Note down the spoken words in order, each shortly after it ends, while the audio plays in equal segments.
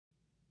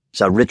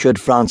Sir Richard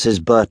Francis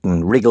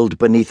Burton wriggled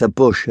beneath a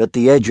bush at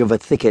the edge of a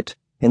thicket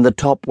in the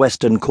top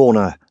western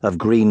corner of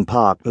Green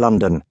Park,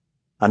 London,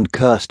 and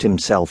cursed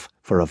himself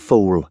for a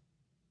fool.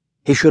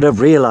 He should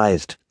have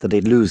realized that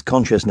he'd lose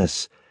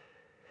consciousness.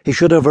 He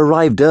should have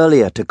arrived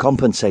earlier to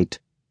compensate.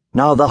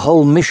 Now the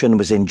whole mission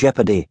was in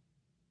jeopardy.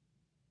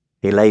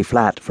 He lay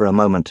flat for a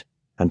moment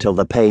until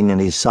the pain in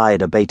his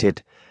side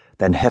abated,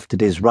 then hefted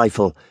his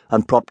rifle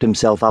and propped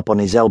himself up on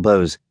his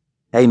elbows,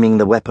 aiming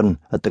the weapon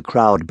at the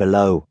crowd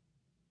below.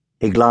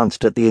 He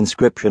glanced at the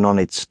inscription on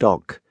its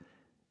stock.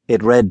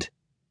 It read,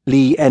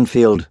 Lee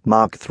Enfield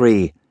Mark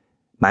III,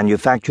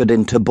 manufactured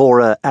in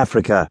Tabora,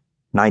 Africa,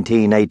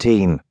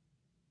 1918.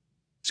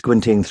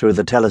 Squinting through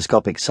the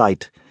telescopic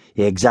sight,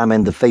 he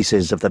examined the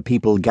faces of the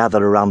people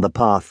gathered around the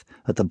path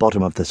at the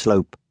bottom of the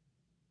slope.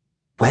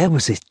 Where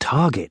was his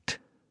target?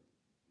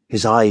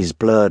 His eyes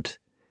blurred.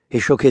 He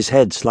shook his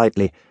head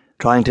slightly,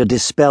 trying to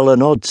dispel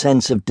an odd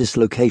sense of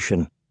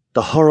dislocation,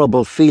 the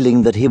horrible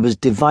feeling that he was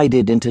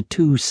divided into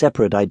two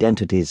separate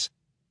identities.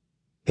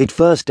 He'd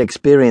first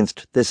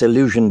experienced this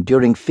illusion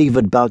during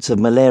fevered bouts of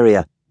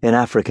malaria in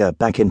Africa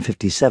back in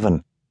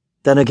 '57,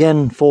 then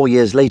again 4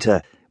 years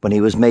later when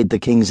he was made the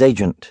King's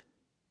agent.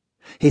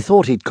 He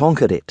thought he'd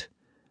conquered it.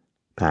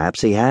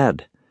 Perhaps he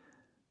had.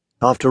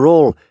 After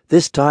all,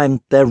 this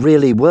time there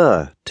really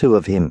were two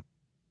of him.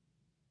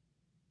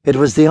 It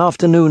was the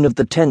afternoon of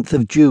the 10th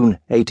of June,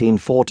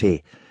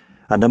 1840,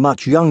 and a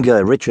much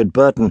younger Richard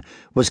Burton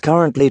was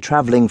currently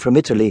travelling from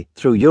Italy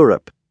through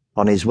Europe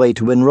on his way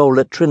to enroll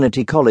at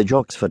Trinity College,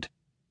 Oxford.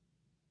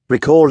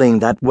 Recalling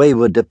that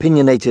wayward,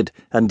 opinionated,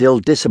 and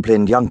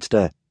ill-disciplined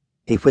youngster,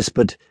 he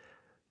whispered,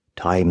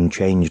 "Time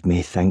changed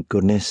me, thank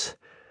goodness.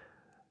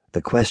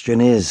 The question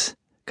is,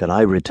 can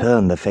I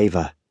return the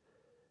favour?"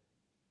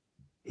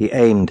 He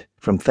aimed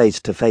from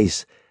face to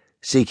face,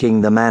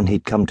 seeking the man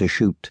he'd come to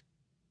shoot.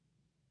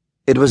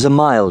 It was a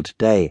mild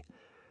day.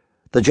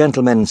 The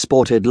gentlemen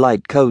sported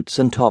light coats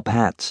and top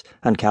hats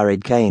and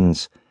carried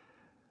canes.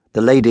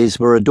 The ladies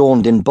were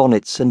adorned in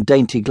bonnets and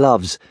dainty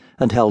gloves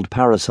and held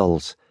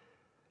parasols.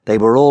 They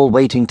were all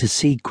waiting to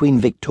see Queen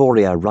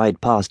Victoria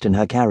ride past in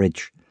her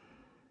carriage.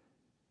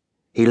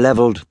 He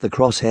levelled the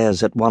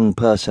crosshairs at one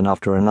person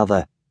after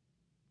another.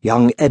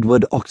 Young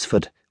Edward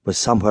Oxford was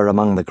somewhere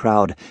among the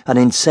crowd, an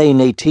insane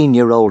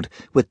 18-year-old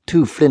with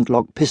 2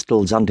 flintlock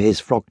pistols under his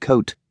frock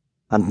coat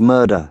and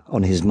murder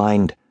on his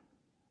mind.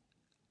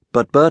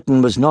 But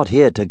Burton was not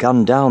here to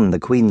gun down the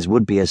Queen's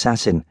would-be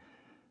assassin.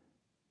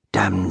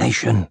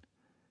 Damnation!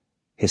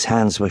 His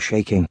hands were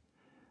shaking.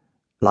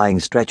 Lying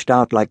stretched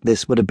out like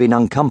this would have been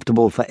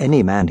uncomfortable for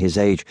any man his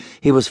age.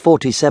 He was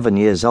 47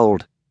 years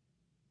old.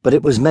 But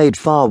it was made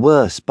far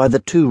worse by the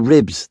 2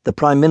 ribs the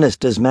Prime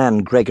Minister's man,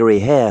 Gregory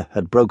Hare,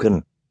 had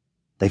broken.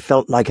 They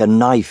felt like a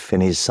knife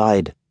in his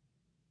side.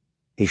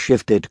 He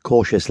shifted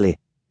cautiously,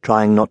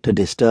 trying not to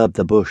disturb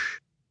the bush.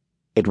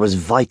 It was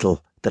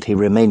vital that he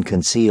remain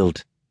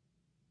concealed.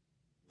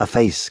 A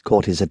face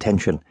caught his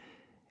attention.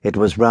 It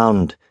was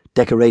round,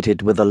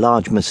 decorated with a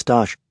large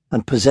moustache,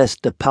 and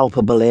possessed a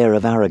palpable air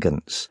of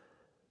arrogance.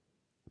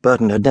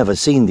 Burton had never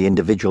seen the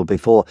individual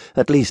before,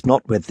 at least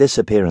not with this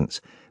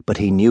appearance, but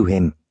he knew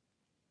him.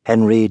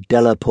 Henry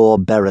Delapour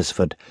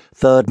Beresford,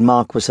 3rd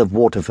Marquess of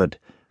Waterford,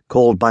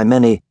 called by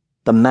many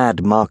the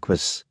Mad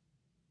Marquess.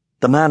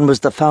 The man was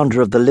the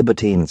founder of the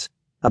Libertines,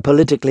 a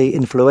politically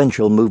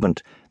influential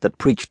movement that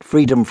preached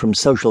freedom from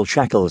social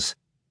shackles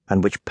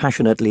and which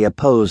passionately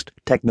opposed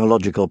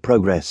technological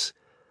progress.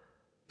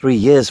 3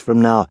 years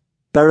from now,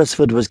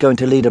 Beresford was going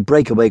to lead a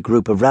breakaway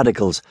group of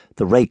radicals,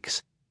 the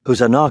Rakes,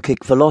 whose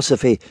anarchic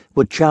philosophy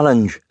would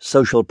challenge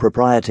social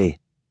propriety.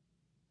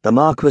 The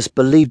Marquess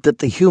believed that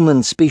the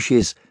human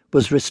species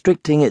was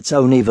restricting its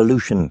own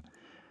evolution,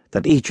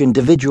 that each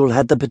individual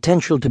had the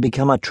potential to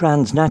become a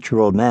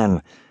transnatural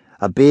man,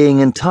 a being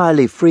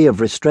entirely free of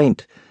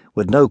restraint,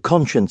 with no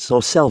conscience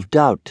or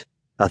self-doubt,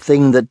 a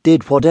thing that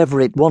did whatever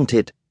it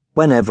wanted,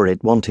 whenever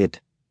it wanted.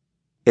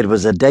 It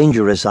was a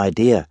dangerous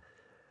idea.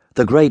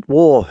 The Great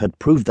War had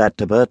proved that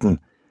to Burton,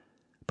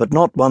 but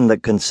not one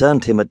that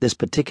concerned him at this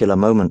particular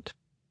moment.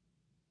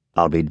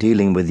 "I'll be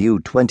dealing with you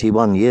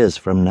 21 years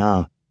from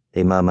now,"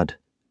 he murmured.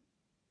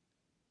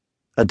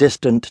 A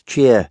distant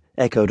cheer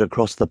echoed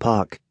across the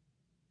park.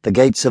 The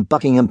gates of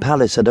Buckingham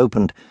Palace had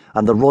opened,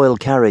 and the royal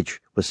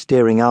carriage was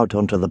steering out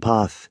onto the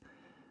path.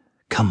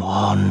 "Come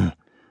on,"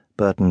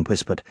 Burton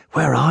whispered.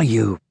 "Where are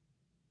you?"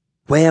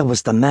 Where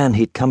was the man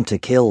he'd come to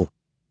kill?